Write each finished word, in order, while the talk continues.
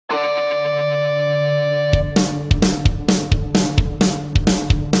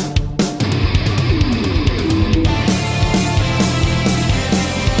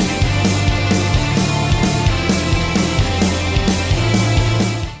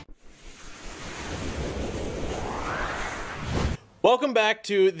Welcome back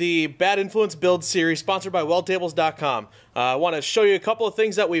to the Bad Influence Build series sponsored by WeldTables.com. I want to show you a couple of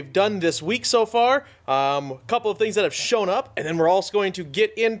things that we've done this week so far, a couple of things that have shown up, and then we're also going to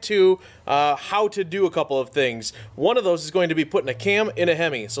get into how to do a couple of things. One of those is going to be putting a cam in a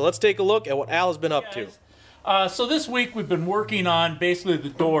Hemi. So let's take a look at what Al has been up to. So this week we've been working on basically the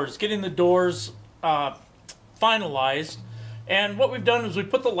doors, getting the doors finalized. And what we've done is we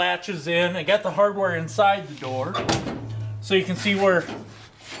put the latches in and got the hardware inside the door. So you can see where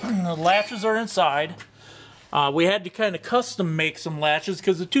the latches are inside. We had to kind of custom make some latches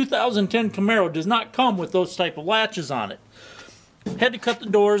because the 2010 Camaro does not come with those type of latches on it. Had to cut the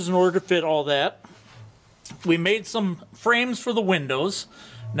doors in order to fit all that. We made some frames for the windows.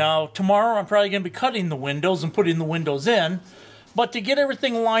 Now tomorrow I'm probably going to be cutting the windows and putting the windows in. But to get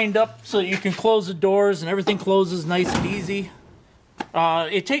everything lined up so that you can close the doors and everything closes nice and easy,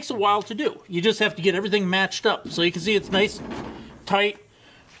 it takes a while to do. You just have to get everything matched up. So you can see it's nice, tight,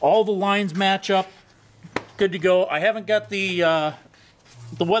 all the lines match up, good to go. I haven't got the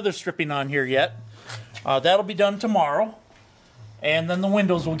weather stripping on here yet. That'll be done tomorrow. And then the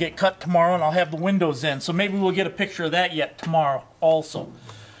windows will get cut tomorrow and I'll have the windows in. So maybe we'll get a picture of that yet tomorrow also.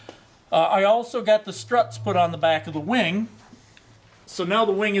 I also got the struts put on the back of the wing. So now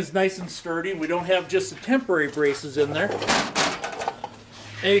the wing is nice and sturdy. We don't have just the temporary braces in there.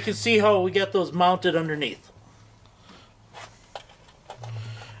 And you can see how we got those mounted underneath.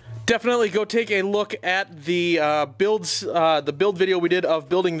 Definitely go take a look at the build video we did of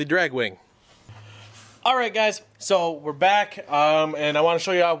building the drag wing. Alright guys, so we're back, and I want to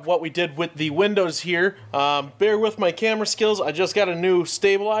show you what we did with the windows here. Bear with my camera skills, I just got a new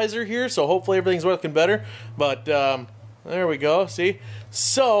stabilizer here, so hopefully everything's working better. But there we go, see?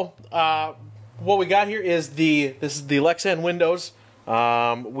 So, what we got here is this is the Lexan windows.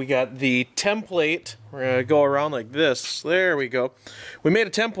 We got the template. We're going to go around like this. There we go. We made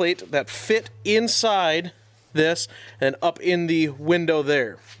a template that fit inside this and up in the window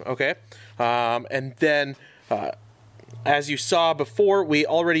there. Okay? And then, as you saw before, we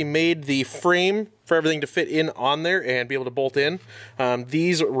already made the frame for everything to fit in on there and be able to bolt in.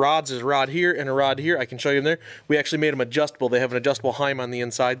 These rods is a rod here and a rod here. I can show you them there. We actually made them adjustable. They have an adjustable heim on the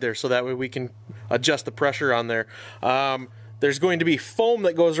inside there, so that way we can adjust the pressure on there. There's going to be foam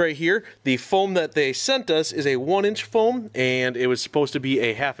that goes right here. The foam that they sent us is a 1-inch foam, and it was supposed to be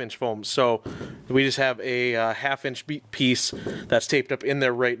a 1/2-inch foam. So we just have a 1/2-inch piece that's taped up in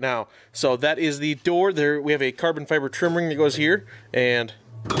there right now. So that is the door. There we have a carbon fiber trim ring that goes here and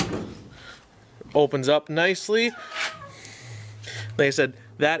opens up nicely. Like I said,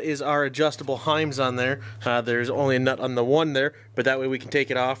 that is our adjustable heims on there. There's only a nut on the one there, but that way we can take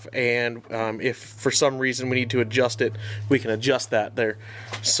it off, and if for some reason we need to adjust it, we can adjust that there.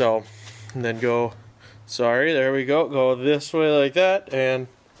 So, and then go, sorry, there we go, go this way like that, and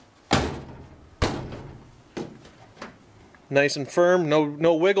nice and firm,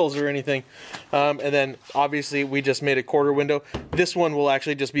 no wiggles or anything. And then obviously we just made a quarter window. This one will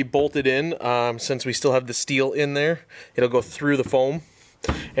actually just be bolted in, since we still have the steel in there. It'll go through the foam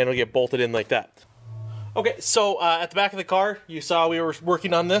and it'll get bolted in like that. Okay, so at the back of the car, you saw we were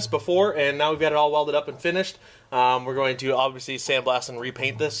working on this before, and now we've got it all welded up and finished. We're going to obviously sandblast and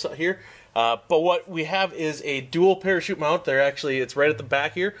repaint this here. But what we have is a dual parachute mount. It's right at the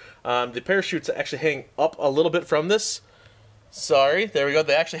back here. The parachutes actually hang up a little bit from this. Sorry, there we go.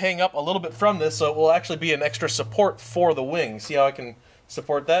 They actually hang up a little bit from this, so it will actually be an extra support for the wing. See how I can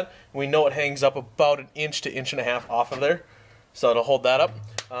support that? We know it hangs up about 1 inch to 1.5 inches off of there, so it'll hold that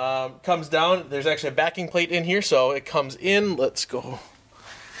up. Comes down. There's actually a backing plate in here, so it comes in. Let's go.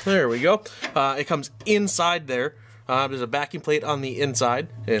 There we go. It comes inside there. There's a backing plate on the inside.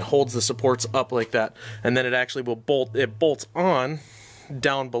 It holds the supports up like that, and then it actually will bolt. It bolts on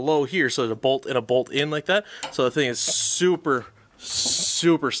down below here, so there's a bolt and a bolt in like that. So the thing is super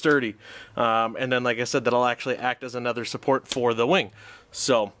sturdy. And then, like I said, that'll actually act as another support for the wing.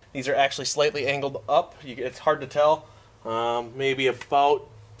 So these are actually slightly angled up. It's hard to tell. Maybe about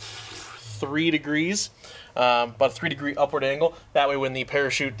 3 degrees. About a 3-degree upward angle. That way when the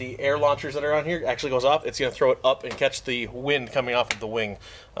parachute, the air launchers that are on here actually goes off, it's going to throw it up and catch the wind coming off of the wing.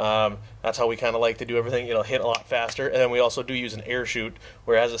 That's how we kind of like to do everything. It'll hit a lot faster. And then we also do use an air chute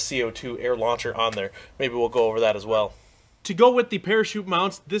where it has a CO2 air launcher on there. Maybe we'll go over that as well. To go with the parachute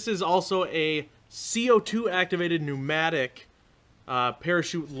mounts, this is also a CO2 activated pneumatic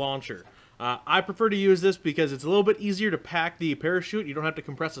parachute launcher. I prefer to use this because it's a little bit easier to pack the parachute. You don't have to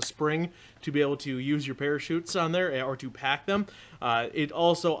compress a spring to be able to use your parachutes on there or to pack them. It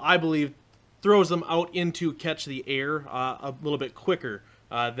also, I believe, throws them out into catch the air a little bit quicker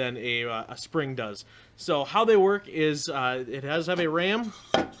than a spring does. So how they work is it has to have a ram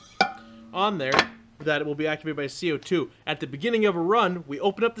on there that it will be activated by CO2. At the beginning of a run, we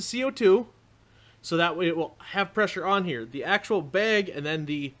open up the CO2 so that way it will have pressure on here. The actual bag and then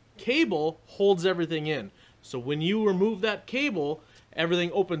the cable holds everything in. So when you remove that cable,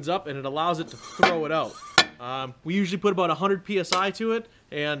 everything opens up and it allows it to throw it out. We usually put about 100 PSI to it,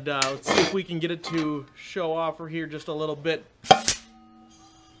 and let's see if we can get it to show off for here just a little bit.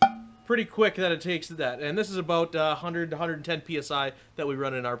 Pretty quick that it takes that, and this is about 100 to 110 PSI that we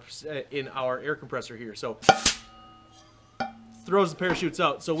run in our air compressor here. So throws the parachutes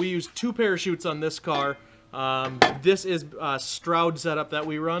out. So we use 2 parachutes on this car. This is a Stroud setup that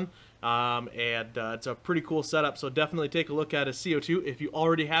we run. And it's a pretty cool setup, so definitely take a look at a CO2. If you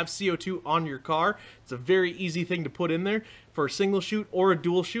already have CO2 on your car, it's a very easy thing to put in there. For a single shoot or a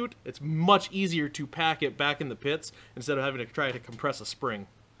dual shoot, it's much easier to pack it back in the pits instead of having to try to compress a spring.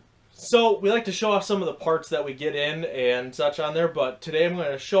 So we like to show off some of the parts that we get in and such on there, but today I'm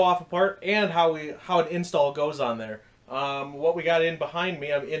going to show off a part and how an install goes on there. What we got in behind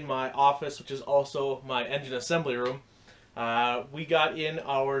me, I'm in my office, which is also my engine assembly room. We got in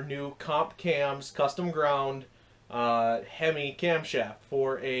our new Comp Cams custom ground Hemi camshaft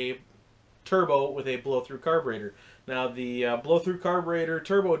for a turbo with a blow-through carburetor. Now the blow-through carburetor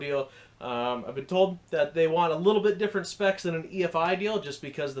turbo deal, I've been told that they want a little bit different specs than an EFI deal just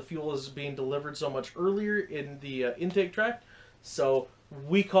because the fuel is being delivered so much earlier in the intake tract. So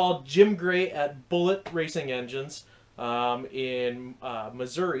we called Jim Gray at Bullet Racing Engines in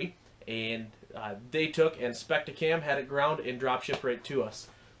Missouri, and they took and spec'd a cam, had it ground, and drop shipped right to us.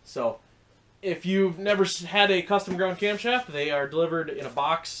 So if you've never had a custom ground camshaft, they are delivered in a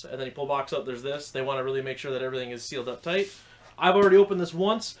box, and then you pull the box up, there's this. They want to really make sure that everything is sealed up tight. I've already opened this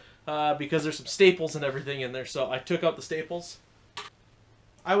once because there's some staples and everything in there, so I took out the staples.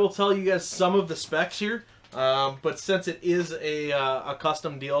 I will tell you guys some of the specs here, but since it is a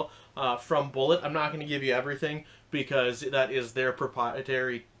custom deal from Bullet, I'm not going to give you everything because that is their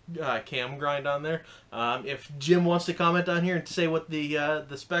proprietary cam grind on there. If Jim wants to comment on here and say what the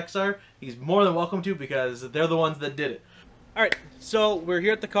specs are, he's more than welcome to because they're the ones that did it. Alright, so we're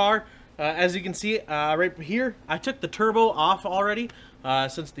here at the car. As you can see right here, I took the turbo off already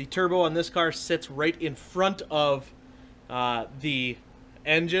since the turbo on this car sits right in front of the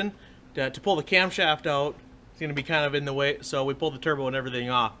engine. To pull the camshaft out, it's going to be kind of in the way, so we pulled the turbo and everything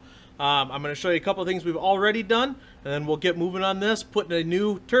off. I'm going to show you a couple of things we've already done, and then we'll get moving on this, putting a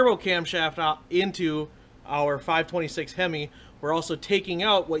new turbo camshaft out into our 526 Hemi. We're also taking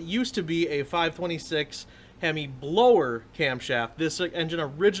out what used to be a 526 Hemi blower camshaft. This engine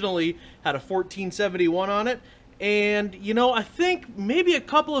originally had a 1471 on it, and you know, I think maybe a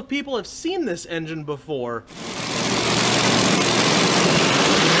couple of people have seen this engine before.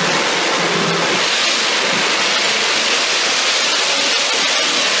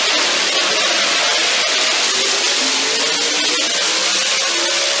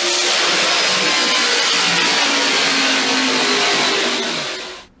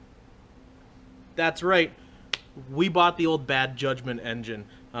 That's right, we bought the old Bad Judgment engine.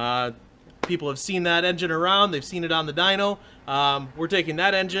 People have seen that engine around, they've seen it on the dyno. We're taking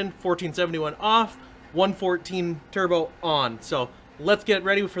that engine, 1471 off, 114 turbo on. So let's get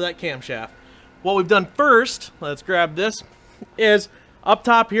ready for that camshaft. What we've done first, let's grab this, is up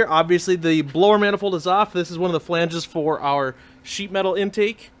top here, obviously the blower manifold is off. This is one of the flanges for our sheet metal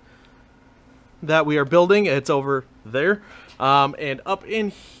intake that we are building. It's over there. And up in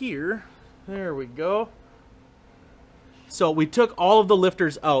here, there we go. So we took all of the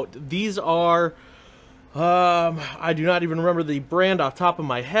lifters out. These are, I do not even remember the brand off the top of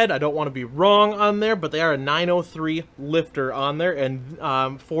my head. I don't want to be wrong on there, but they are a 903 lifter on there.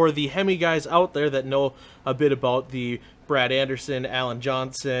 And for the Hemi guys out there that know a bit about the Brad Anderson, Alan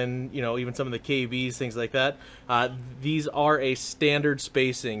Johnson, you know, even some of the KBs, things like that, these are a standard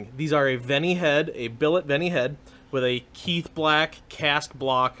spacing. These are a Venny head, a billet Venny head, with a Keith Black cast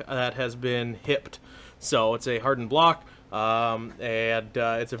block that has been hipped. So it's a hardened block, and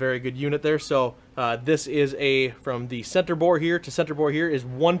it's a very good unit there. So this is from the center bore here to center bore here is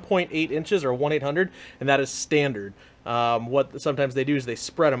 1.8 inches or 1/800, and that is standard. What sometimes they do is they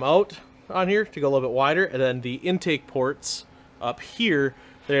spread them out on here to go a little bit wider, and then the intake ports up here,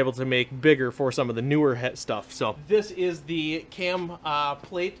 they're able to make bigger for some of the newer stuff. So this is the cam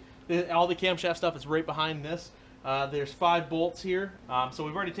plate. All the camshaft stuff is right behind this. There's 5 bolts here, so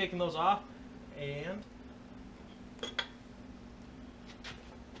we've already taken those off, and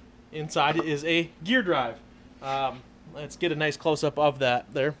inside is a gear drive. Let's get a nice close-up of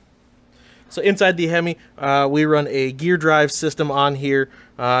that there. So inside the Hemi, we run a gear drive system on here.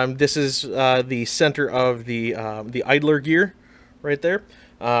 This is the center of the idler gear right there.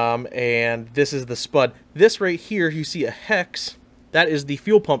 And this is the spud. This right here, you see a hex. That is the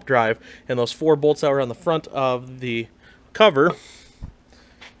fuel pump drive. And those 4 bolts that are on the front of the cover,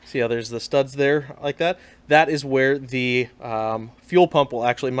 see how there's the studs there like that? That is where the fuel pump will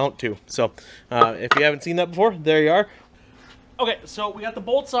actually mount to. So if you haven't seen that before, there you are. Okay, so we got the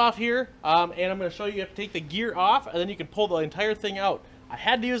bolts off here, and I'm going to show you how to take the gear off, and then you can pull the entire thing out. I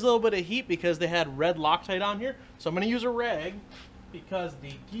had to use a little bit of heat because they had red Loctite on here, so I'm going to use a rag because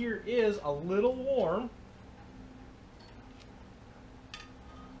the gear is a little warm.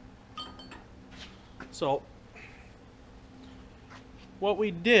 So what we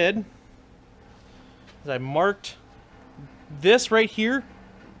did is I marked this right here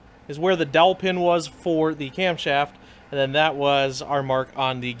is where the dowel pin was for the camshaft, and then that was our mark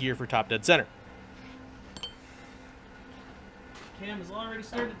on the gear for top dead center. Cam has already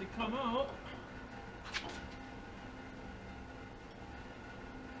started to come out.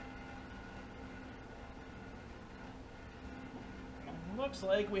 Looks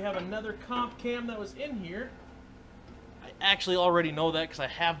like we have another comp cam that was in here. I actually already know that because I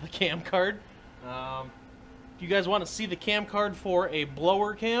have the cam card. If you guys want to see the cam card for a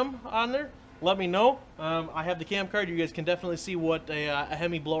blower cam on there, let me know. I have the cam card. You guys can definitely see what a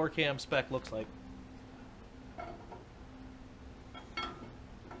Hemi blower cam spec looks like.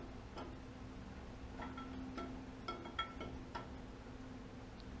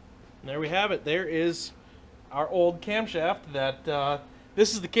 And there we have it. There is our old camshaft.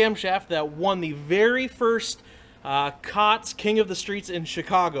 This is the camshaft that won the very first COTS King of the Streets in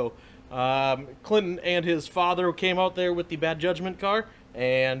Chicago. Clinton and his father came out there with the Bad Judgment car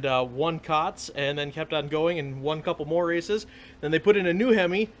and won COTS, and then kept on going and won a couple more races. Then they put in a new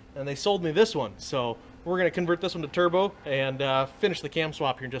Hemi, and they sold me this one. So we're going to convert this one to turbo and finish the cam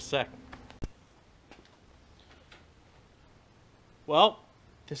swap here in just a sec. Well,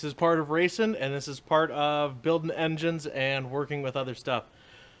 this is part of racing, and this is part of building engines and working with other stuff.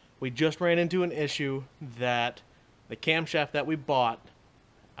 We just ran into an issue that the camshaft that we bought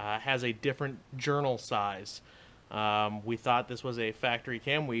has a different journal size. We thought this was a factory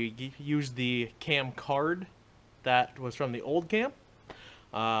cam. We used the cam card that was from the old cam.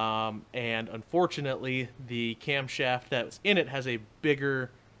 And unfortunately, the camshaft that's in it has a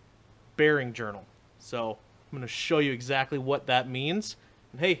bigger bearing journal. So I'm going to show you exactly what that means.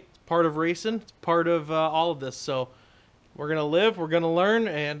 And hey, it's part of racing. It's part of all of this. So we're going to live, we're going to learn,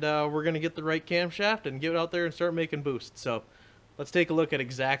 and we're going to get the right camshaft and get out there and start making boosts. So let's take a look at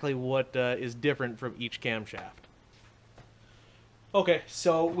exactly what is different from each camshaft. Okay,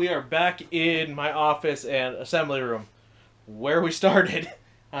 so we are back in my office and assembly room where we started.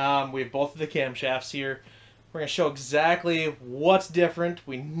 We have both of the camshafts here. We're going to show exactly what's different.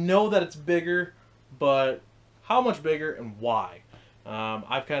 We know that it's bigger, but how much bigger and why?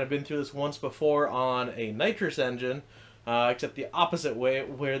 I've kind of been through this once before on a nitrous engine, except the opposite way,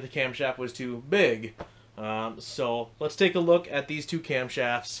 where the camshaft was too big. So let's take a look at these two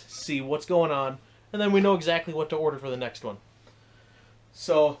camshafts, see what's going on, and then we know exactly what to order for the next one.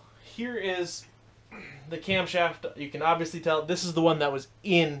 So here is the camshaft. You can obviously tell this is the one that was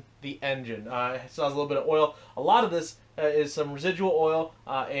in the engine. It still has a little bit of oil. A lot of this is some residual oil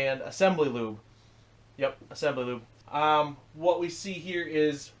and assembly lube. Yep, assembly lube. What we see here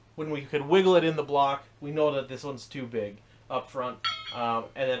is when we could wiggle it in the block, we know that this one's too big up front. And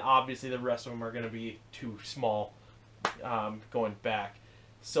then obviously the rest of them are going to be too small going back.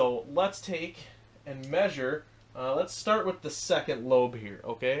 So let's take and measure. Let's start with the second lobe here,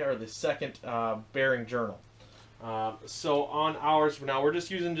 okay, or the second bearing journal. So on ours, now we're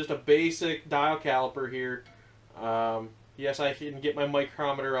just using just a basic dial caliper here. Yes, I can get my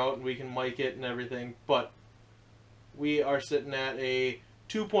micrometer out and we can mic it and everything, but we are sitting at a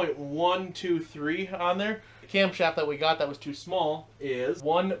 2.123 on there. The camshaft that we got that was too small is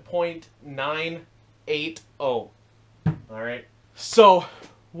 1.980. Alright, so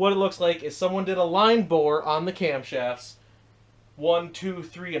what it looks like is someone did a line bore on the camshafts 1, 2,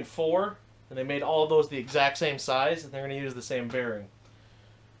 3, and 4, and they made all of those the exact same size, and they're going to use the same bearing.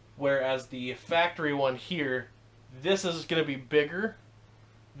 Whereas the factory one here, this is going to be bigger,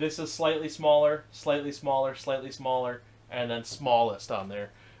 this is slightly smaller, slightly smaller, slightly smaller, and then smallest on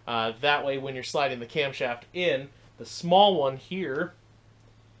there. That way when you're sliding the camshaft in, the small one here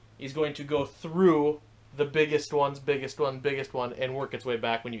is going to go through the biggest one, and work its way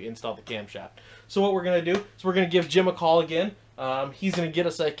back when you install the camshaft. So what we're going to do is we're going to give Jim a call again. He's going to get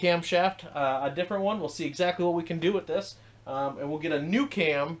us a camshaft, a different one. We'll see exactly what we can do with this. And we'll get a new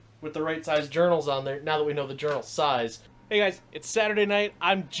cam with the right size journals on there, now that we know the journal size. Hey guys, it's Saturday night.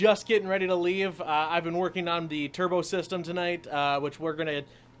 I'm just getting ready to leave. I've been working on the turbo system tonight, which we're going to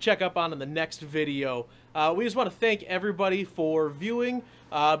check up on in the next video. We just want to thank everybody for viewing,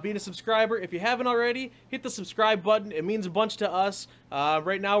 being a subscriber. If you haven't already, hit the subscribe button. It means a bunch to us.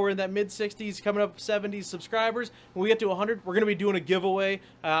 Right now we're in that mid-60s, coming up 70s subscribers. When we get to 100, we're going to be doing a giveaway.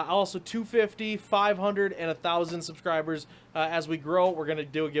 Also 250, 500, and 1,000 subscribers. As we grow, we're going to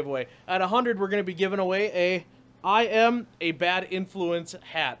do a giveaway. At 100, we're going to be giving away a I am a bad influence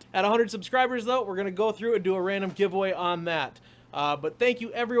hat. At 100 subscribers, though, we're going to go through and do a random giveaway on that. But thank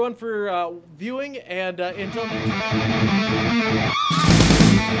you, everyone, for viewing, and until next time.